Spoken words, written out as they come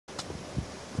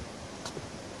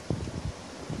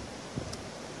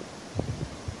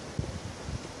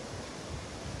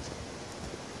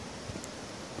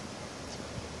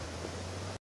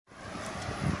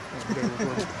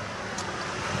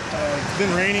It's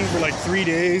been raining for like 3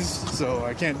 days, so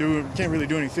I can't really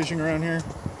do any fishing around here.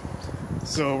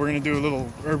 So we're gonna do a little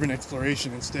urban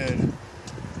exploration instead.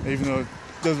 Even though it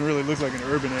doesn't really look like an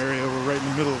urban area, we're right in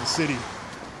the middle of the city.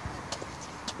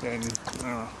 And I don't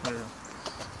know,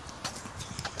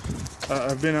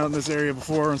 I've been out in this area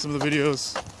before in some of the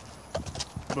videos,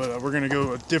 but we're gonna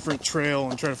go a different trail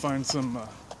and try to find some.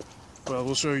 Well,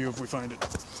 we'll show you if we find it.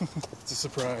 It's a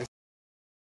surprise.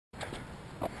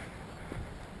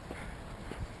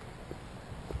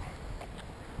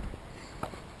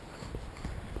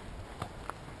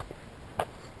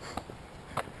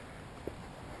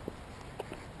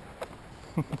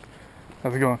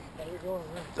 How's it going? How's it going,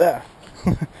 man? Yeah.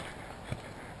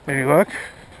 Any luck?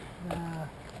 Nah.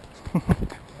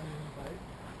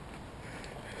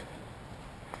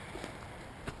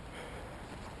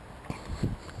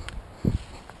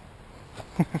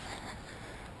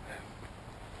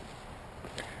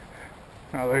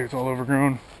 I think it's all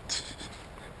overgrown.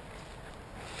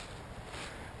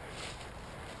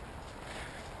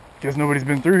 Guess nobody's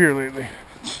been through here lately. Yeah.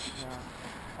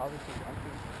 Obviously, it's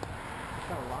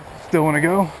got a lot of Still want to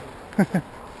go?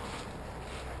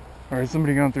 Or has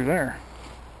somebody gone through there?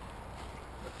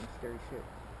 scary shit.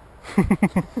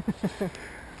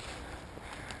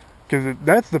 Because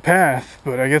that's the path,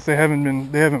 but I guess they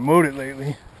haven't mowed it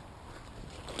lately.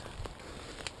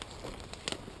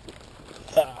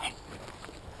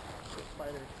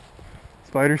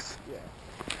 Spiders?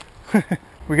 Yeah.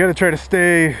 We got to try to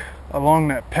stay along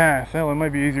that path. Hell, it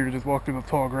might be easier to just walk through the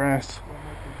tall grass.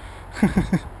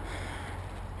 Yeah,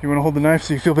 You want to hold the knife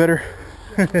so you feel better?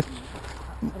 I don't think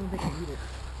I need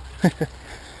it.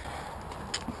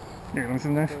 Here, let me see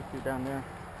the knife. Go through down there.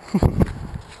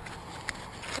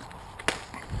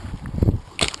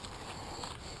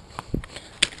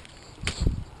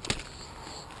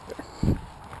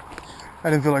 I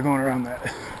didn't feel like going around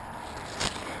that.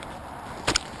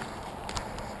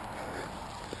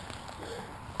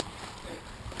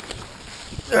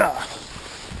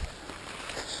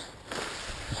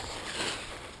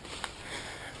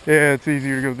 Yeah, it's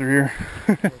easier to go through here.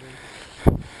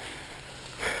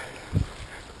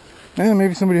 Yeah,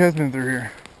 maybe somebody has been through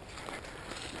here.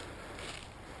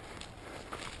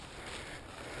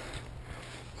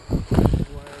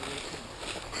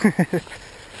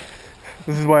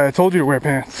 This is why I told you to wear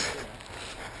pants.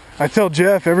 I tell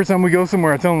Jeff every time we go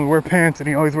somewhere, I tell him to wear pants, and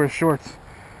he always wears shorts.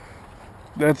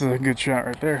 That's a good shot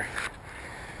right there.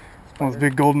 One of those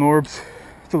big golden orbs.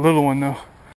 It's a little one though.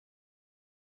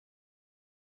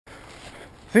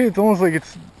 See, it's almost like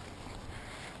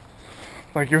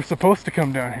you're supposed to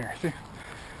come down here. See?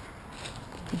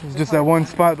 It's just that one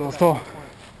spot that was tall.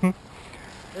 They're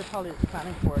probably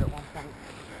planning for it at one point.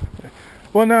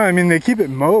 Well, no, I mean, they keep it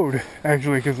mowed,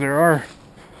 actually, because there are...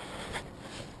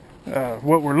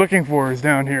 what we're looking for is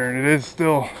down here, and it is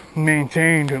still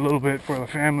maintained a little bit for the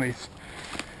families.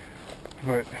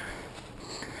 But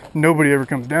nobody ever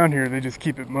comes down here, they just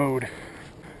keep it mowed.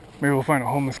 Maybe we'll find a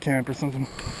homeless camp or something.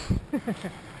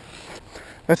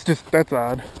 That's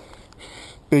odd.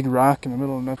 Big rock in the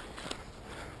middle of nothing.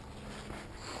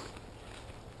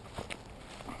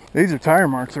 These are tire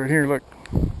marks right here, look.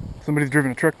 Somebody's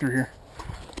driven a truck through here.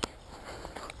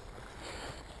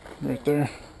 Right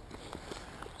there.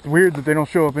 It's weird that they don't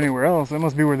show up anywhere else. That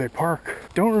must be where they park.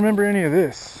 Don't remember any of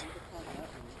this.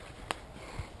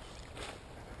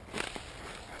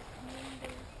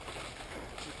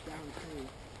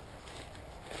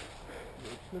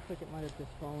 It looks like it might have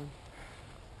just fallen.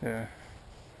 Yeah.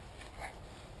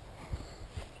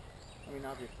 I mean,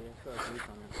 obviously, I saw a view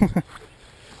from it.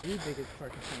 The biggest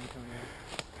park in San Antonio.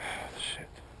 Shit.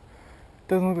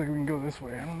 Doesn't look like we can go this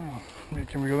way. I don't know. Maybe,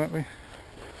 can we go that way? It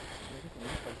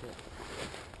looks like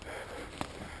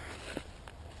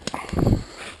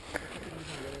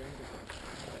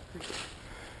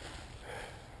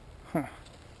it. Huh.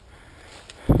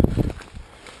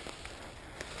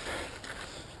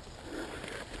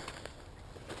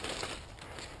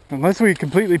 Unless we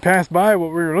completely passed by what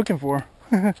we were looking for.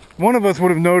 One of us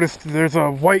would have noticed there's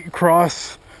a white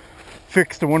cross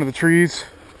fixed to one of the trees.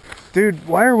 Dude,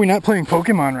 why are we not playing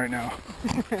Pokemon right now?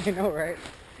 I know, right?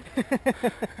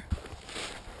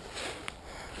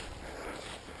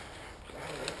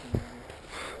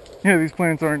 Yeah, these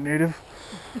plants aren't native.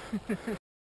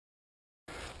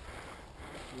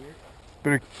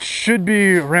 But it should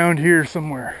be around here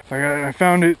somewhere. Like I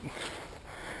found it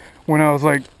when I was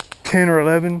like 10 or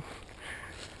 11.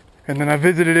 And then I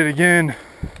visited it again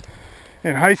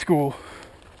in high school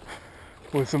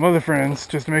with some other friends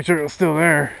just to make sure it was still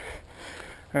there.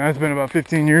 And that's been about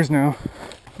 15 years now.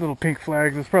 Little pink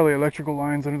flags, there's probably electrical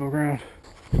lines under the ground.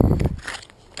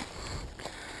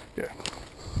 Yeah.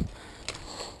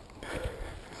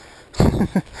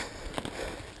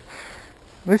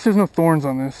 At least there's no thorns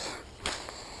on this.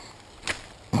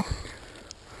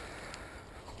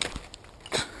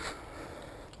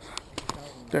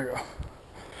 There you go.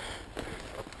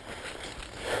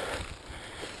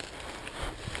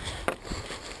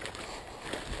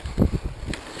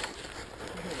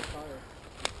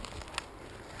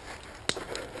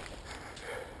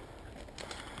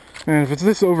 And if it's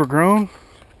this overgrown,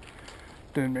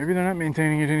 then maybe they're not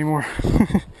maintaining it anymore.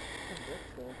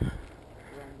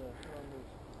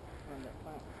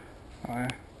 Oh, yeah.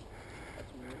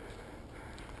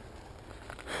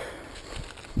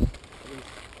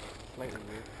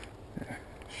 Yeah.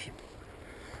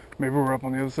 Maybe we're up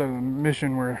on the other side of the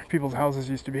mission where people's houses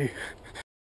used to be.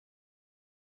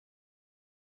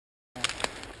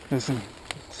 There's some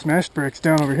smashed bricks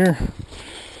down over here.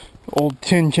 Old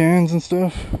tin cans and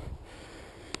stuff.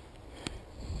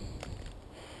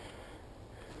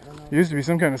 There used to be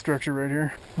some kind of structure right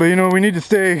here. But you know, we need to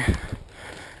stay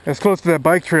as close to that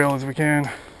bike trail as we can.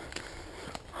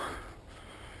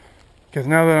 Because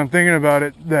now that I'm thinking about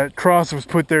it, that cross was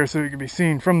put there so it could be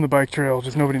seen from the bike trail,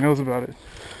 just nobody knows about it.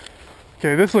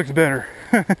 Okay, this looks better.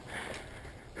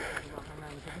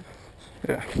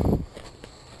 Yeah.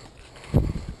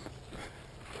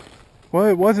 Well,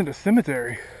 it wasn't a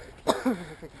cemetery.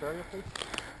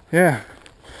 Yeah.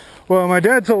 Well, my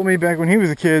dad told me back when he was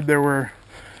a kid there were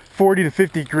 40 to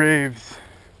 50 graves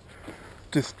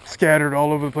just scattered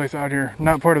all over the place out here.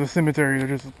 Not part of the cemetery,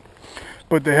 they're just...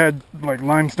 But they had like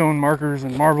limestone markers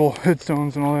and marble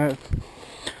headstones and all that.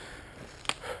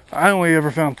 I only ever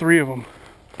found 3 of them.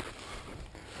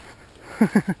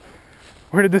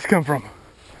 Where did this come from? I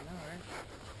know, right?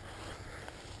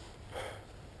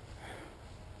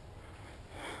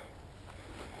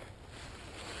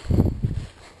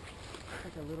 It's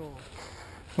like a little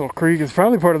creek. It's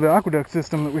probably part of the aqueduct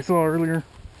system that we saw earlier.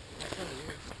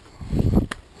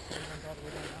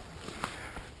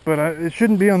 But it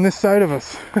shouldn't be on this side of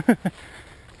us.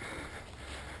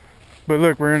 But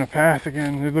look, we're in a path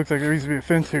again. It looks like there used to be a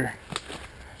fence here.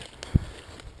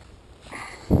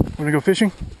 Wanna go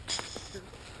fishing?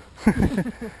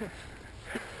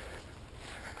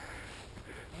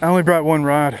 I only brought 1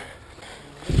 rod.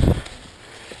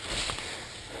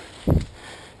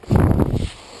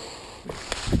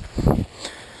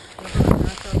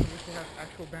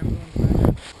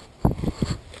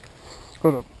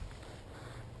 Hold up.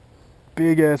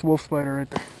 Big ass wolf spider right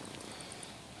there.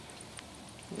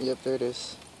 Yep, there it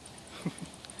is.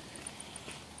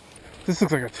 This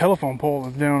looks like a telephone pole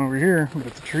that's down over here, but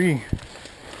it's a tree.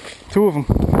 2 of them.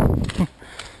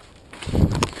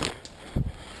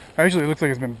 Actually, it looks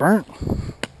like it's been burnt.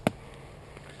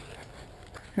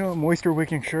 You know, moisture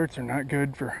wicking shirts are not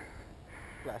good for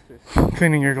Glasses.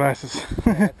 cleaning your glasses.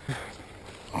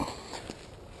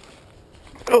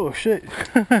 Oh shit.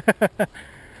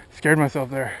 Scared myself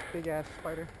there. Big ass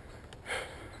spider.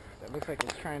 That looks like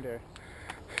it's trying to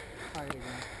hide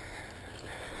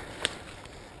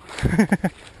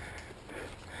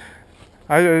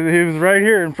again. He was right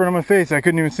here in front of my face. I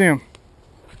couldn't even see him.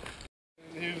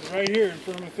 He was right here in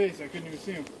front of my face. I couldn't even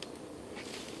see him.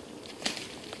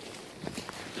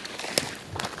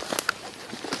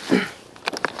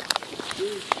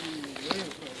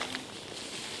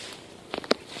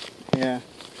 Yeah.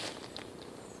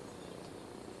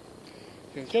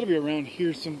 Okay, it's got to be around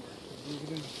here somewhere.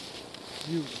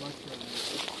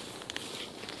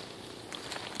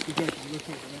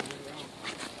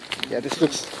 Yeah, this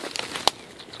looks...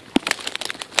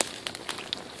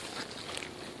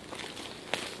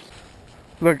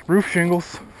 Look, roof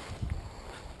shingles.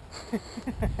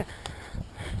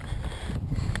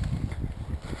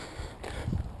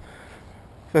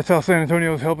 That's how San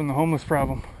Antonio is helping the homeless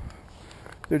problem.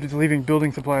 They're just leaving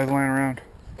building supplies lying around.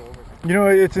 You know,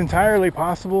 it's entirely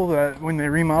possible that when they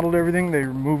remodeled everything, they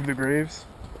removed the graves.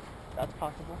 That's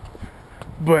possible.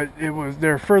 But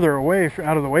they're further away,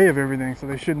 out of the way of everything, so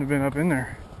they shouldn't have been up in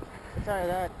there. Besides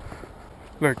that,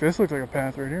 Look, this looks like a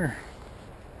path right here.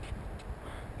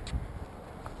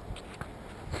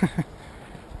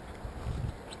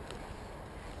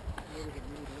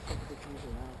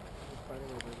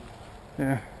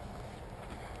 Yeah.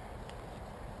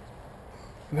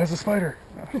 There's a spider.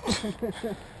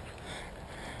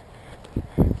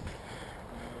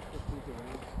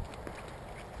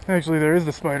 Actually, there is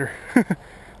the spider. Look at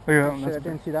that one. I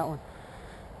didn't see that one.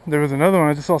 There was another one.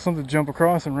 I just saw something jump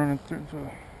across and run through the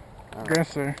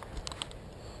grass there.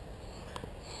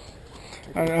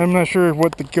 I'm not sure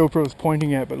what the GoPro is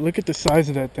pointing at, but look at the size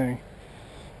of that thing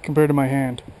compared to my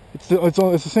hand. It's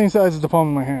the same size as the palm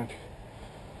of my hand.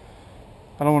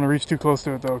 I don't want to reach too close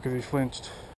to it though because he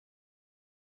flinched.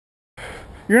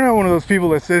 You're not one of those people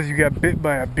that says you got bit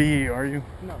by a bee, are you?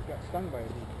 No, got stung by a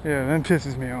bee. Yeah, that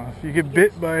pisses me off. You get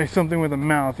bit by something with a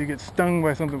mouth, you get stung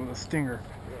by something with a stinger.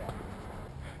 Yeah.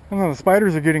 I don't know, the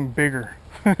spiders are getting bigger.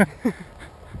 That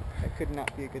could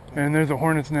not be a good thing. And there's a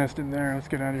hornet's nest in there. Let's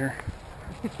get out of here.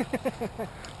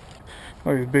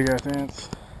 Oh, these big ass ants.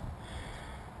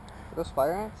 Are those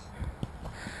fire ants?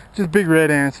 Just big red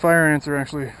ants. Fire ants are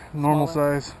actually normal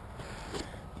size.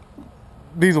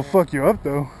 These will fuck you up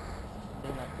though.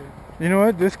 You know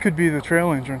what? This could be the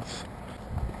trail entrance.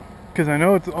 Because I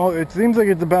know it seems like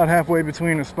it's about halfway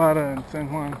between Espada and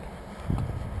San Juan.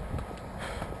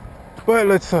 But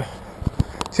let's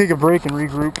take a break and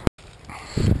regroup.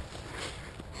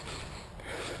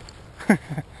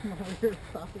 You're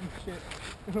stopping shit.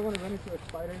 I don't want to run into a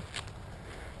spider.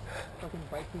 Fucking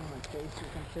bite me in my face or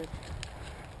some shit.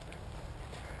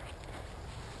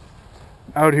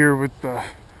 Out here with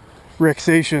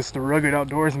Rexatius, the rugged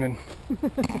outdoorsman.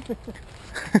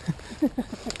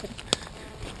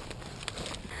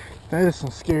 That is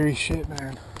some scary shit,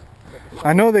 man.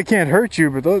 I know they can't hurt you,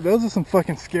 but those are some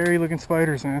fucking scary looking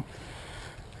spiders, man.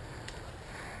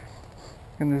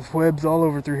 And there's webs all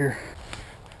over through here.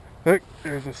 Look,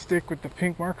 there's a stick with the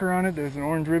pink marker on it. There's an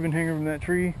orange ribbon hanging from that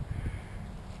tree.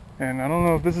 And I don't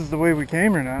know if this is the way we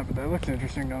came or not, but that looks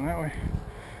interesting down that way.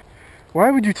 Why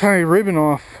would you tie a ribbon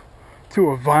off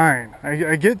to a vine?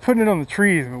 I get putting it on the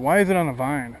trees, but why is it on a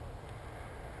vine?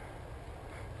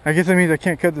 I guess that means I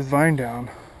can't cut this vine down.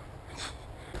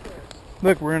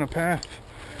 Look, we're in a path.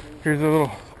 Here's a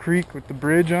little creek with the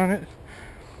bridge on it.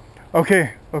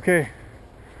 Okay.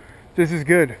 This is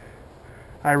good.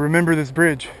 I remember this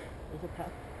bridge. There's a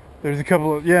path. There's a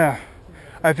couple of, yeah.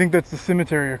 I think that's the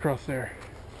cemetery across there.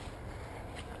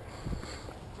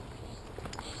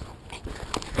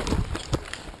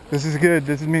 This is good.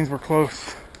 This means we're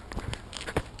close.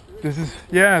 This is,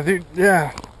 yeah, dude,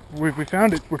 yeah. We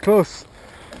found it. We're close.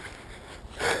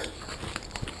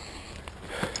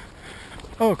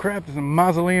 Oh crap, there's a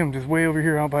mausoleum just way over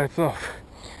here all by itself.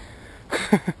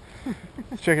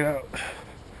 Let's check it out.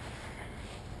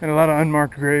 And a lot of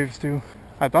unmarked graves too.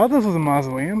 I thought this was a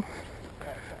mausoleum.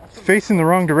 It's facing the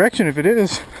wrong direction if it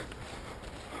is.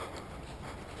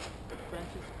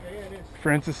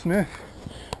 Francis Smith.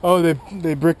 Oh,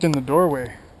 they bricked in the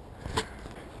doorway.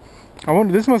 I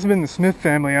wonder, this must have been the Smith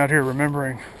family out here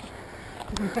remembering.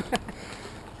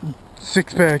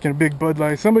 Six pack and a big Bud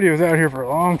Light. Somebody was out here for a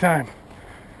long time.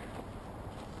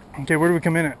 Okay, where do we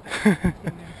come in at?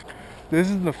 This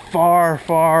is the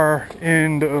far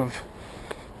end of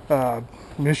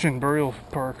Mission Burial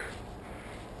Park.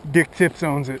 Dick Tips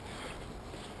owns it.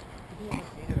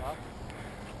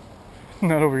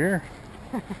 Not over here.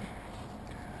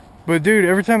 But dude,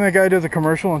 every time that guy does a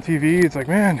commercial on TV, it's like,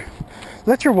 man,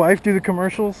 let your wife do the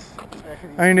commercials.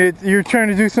 I mean, you're trying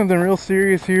to do something real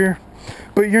serious here,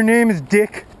 but your name is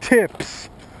Dick Tips.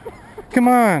 Come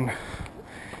on.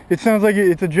 It sounds like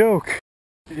it's a joke.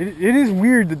 It is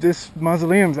weird that this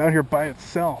mausoleum's out here by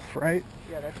itself, right?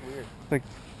 Yeah, that's weird. Like,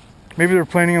 maybe they're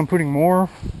planning on putting more,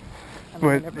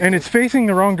 and it's facing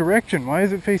the wrong direction. Why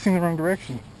is it facing the wrong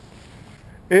direction?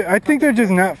 I think they're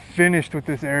just not finished with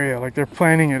this area. Like, they're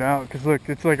planning it out, because look,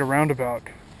 it's like a roundabout.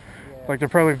 Yeah. Like, they're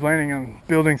probably planning on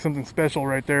building something special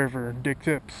right there for Dick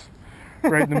Tips,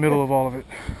 right in the middle of all of it.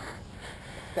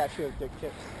 Statue of Dick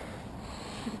Tips.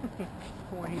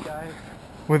 When he dies.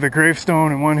 With a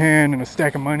gravestone in one hand and a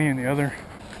stack of money in the other.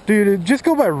 Dude, just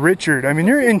go by Richard. I mean,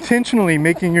 you're intentionally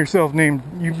making yourself named.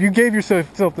 You gave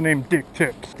yourself the name Dick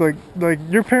Tips. Like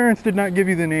your parents did not give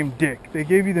you the name Dick. They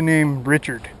gave you the name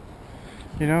Richard.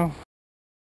 You know?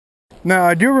 Now,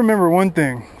 I do remember one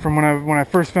thing from when I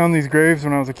first found these graves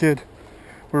when I was a kid.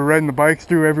 We were riding the bikes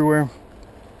through everywhere.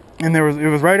 And it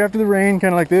was right after the rain,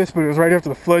 kind of like this, but it was right after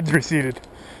the floods receded.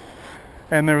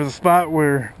 And there was a spot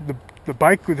where the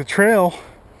bike with the trail,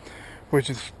 which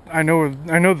is, I know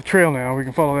the trail now, we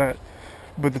can follow that.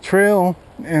 But the trail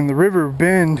and the river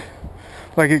bend,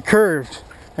 like it curved.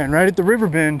 And right at the river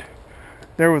bend,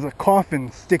 there was a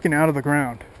coffin sticking out of the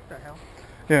ground. What the hell?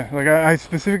 Yeah, like I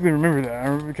specifically remember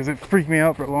that because it freaked me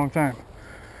out for a long time.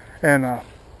 And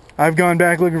I've gone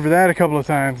back looking for that a couple of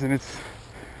times, and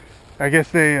I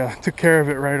guess they took care of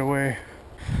it right away.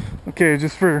 Okay,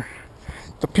 just for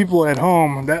the people at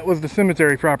home, that was the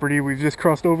cemetery property. We've just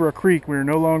crossed over a creek. We're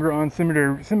no longer on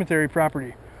cemetery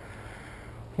property.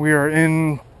 We are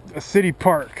in a city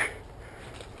park.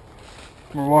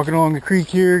 We're walking along the creek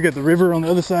here, got the river on the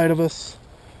other side of us.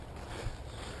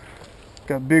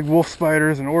 Got big wolf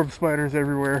spiders and orb spiders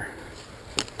everywhere.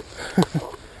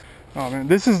 Oh man,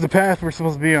 this is the path we're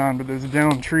supposed to be on, but there's a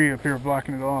downed tree up here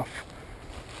blocking it off.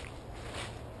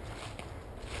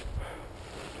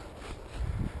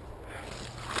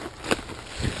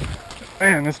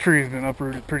 Man, this tree has been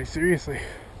uprooted pretty seriously.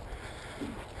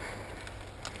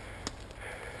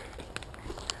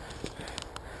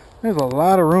 There's a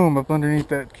lot of room up underneath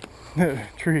that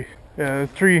tree. Yeah, the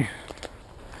tree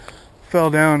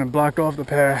fell down and blocked off the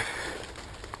path.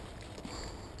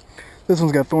 This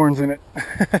one's got thorns in it.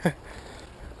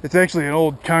 It's actually an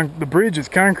old the bridge is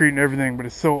concrete and everything, but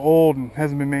it's so old and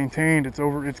hasn't been maintained. It's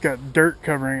got dirt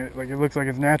covering it. Like, it looks like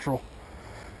it's natural.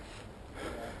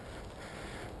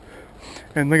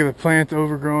 And look at the plant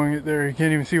overgrowing it there. You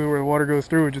can't even see where the water goes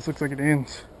through. It just looks like it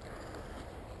ends.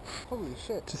 Holy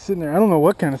shit. Just sitting there. I don't know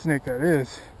what kind of snake that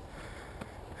is.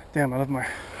 Damn, I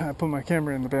put my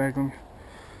camera in the bag.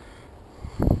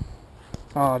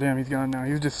 Oh damn, he's gone now.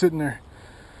 He was just sitting there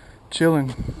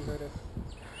chilling.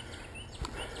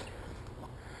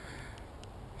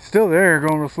 Still there,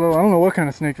 going real slow. I don't know what kind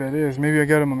of snake that is. Maybe I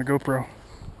got him on the GoPro.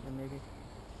 Maybe.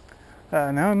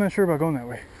 Now I'm not sure about going that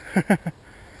way. It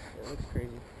looks crazy.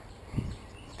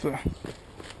 So,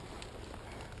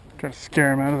 try to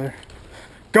scare him out of there.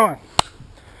 Go on.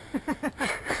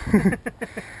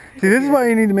 See, this is why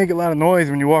you need to make a lot of noise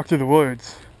when you walk through the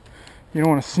woods. You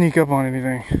don't want to sneak up on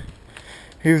anything.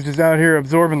 He was just out here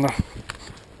absorbing the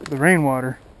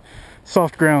rainwater.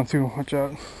 Soft ground too, watch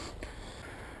out.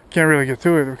 Can't really get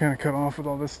to it. We're kind of cut off with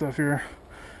all this stuff here.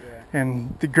 Yeah.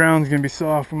 And the ground's going to be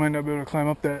soft. We might not be able to climb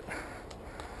up that.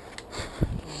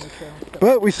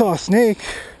 But we saw a snake.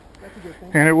 That's a good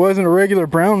thing. And it wasn't a regular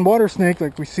brown water snake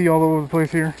like we see all over the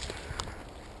place here.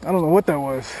 I don't know what that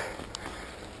was.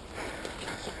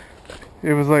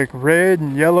 It was like red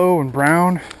and yellow and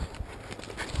brown.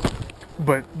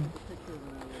 But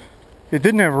it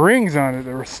didn't have rings on it.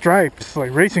 There were stripes,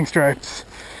 like racing stripes.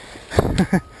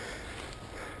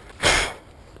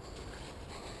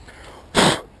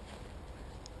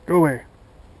 Go away.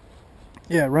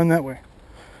 Yeah, run that way.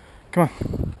 Come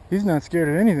on. He's not scared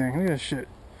of anything. Look at this shit.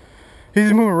 He's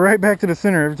just moving right back to the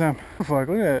center every time. Fuck,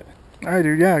 look at that. Alright,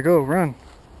 dude. Yeah, go. Run.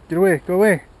 Get away. Go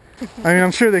away. I mean,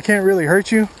 I'm sure they can't really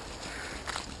hurt you.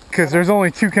 Because there's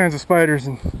only 2 kinds of spiders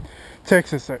in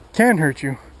Texas that can hurt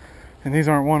you. And these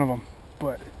aren't one of them.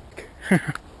 But... There's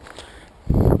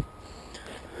a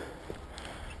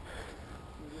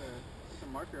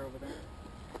marker over there.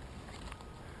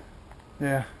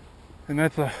 Yeah. And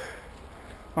that's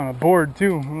on a board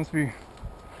too. It must be...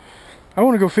 I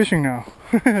want to go fishing now.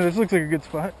 This looks like a good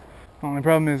spot. The only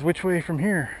problem is, which way from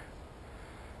here?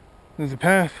 There's a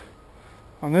path.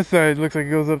 On this side, it looks like it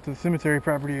goes up to the cemetery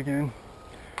property again.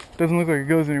 Doesn't look like it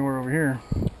goes anywhere over here.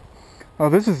 Oh,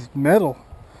 this is metal.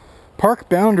 Park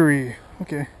boundary.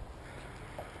 Okay.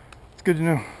 It's good to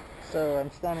know. So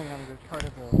I'm standing on the part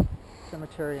of the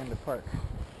cemetery in the park.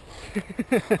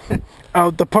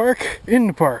 Out the park, in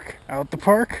the park. Out the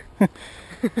park.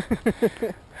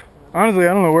 Honestly,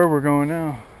 I don't know where we're going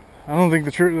now. I don't think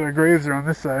the graves are on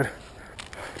this side.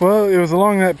 Well, it was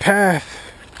along that path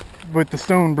with the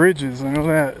stone bridges. I know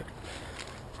that.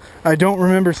 I don't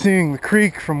remember seeing the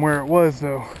creek from where it was,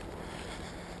 though.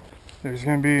 There's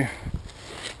going to be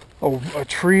a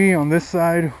tree on this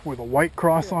side with a white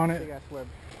cross on it.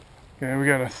 Okay, we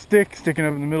got a stick sticking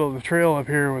up in the middle of the trail up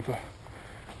here with a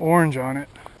orange on it.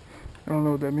 I don't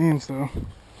know what that means though.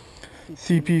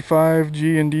 CP5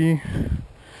 G and D.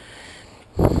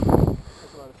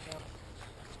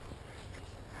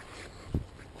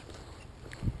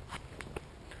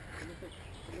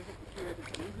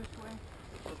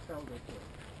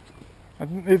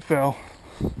 It fell.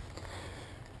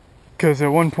 Because at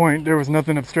one point there was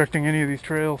nothing obstructing any of these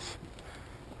trails.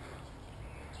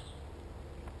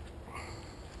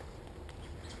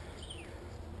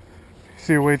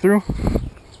 See a way through?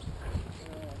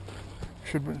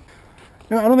 Should be.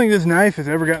 No, I don't think this knife has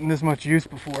ever gotten this much use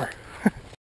before.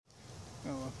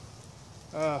 Oh,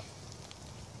 well.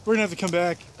 We're gonna have to come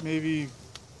back maybe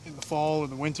in the fall or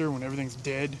the winter when everything's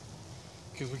dead,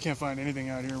 because we can't find anything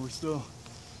out here. We're still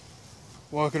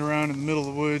walking around in the middle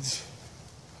of the woods.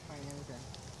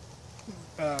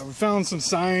 We found some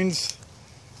signs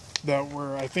that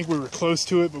I think we were close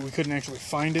to it, but we couldn't actually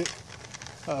find it.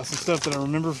 Some stuff that I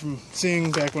remember from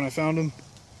seeing back when I found them.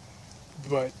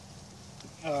 But,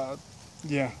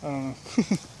 yeah, I don't know.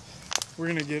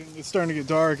 It's starting to get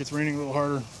dark. It's raining a little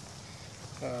harder.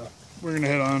 We're gonna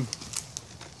head on.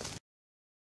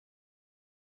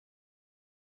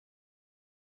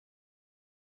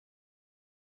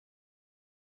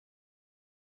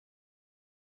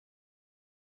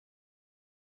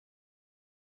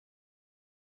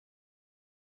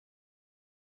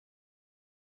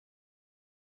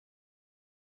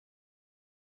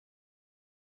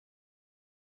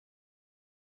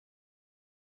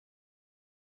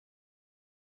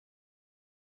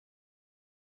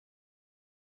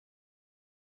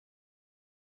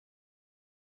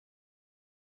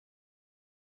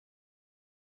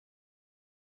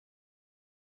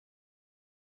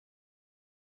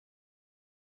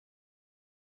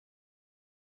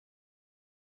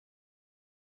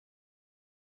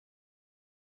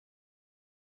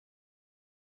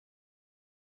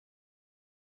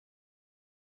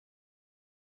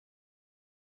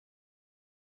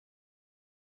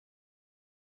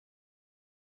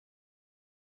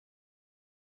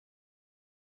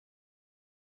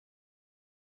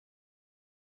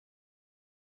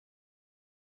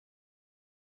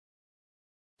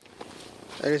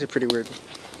 That is a pretty weird one.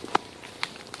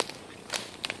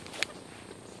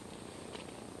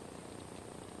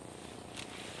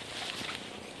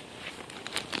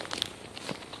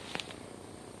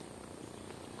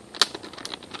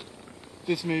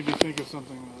 This made me think of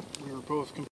something that we were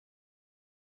both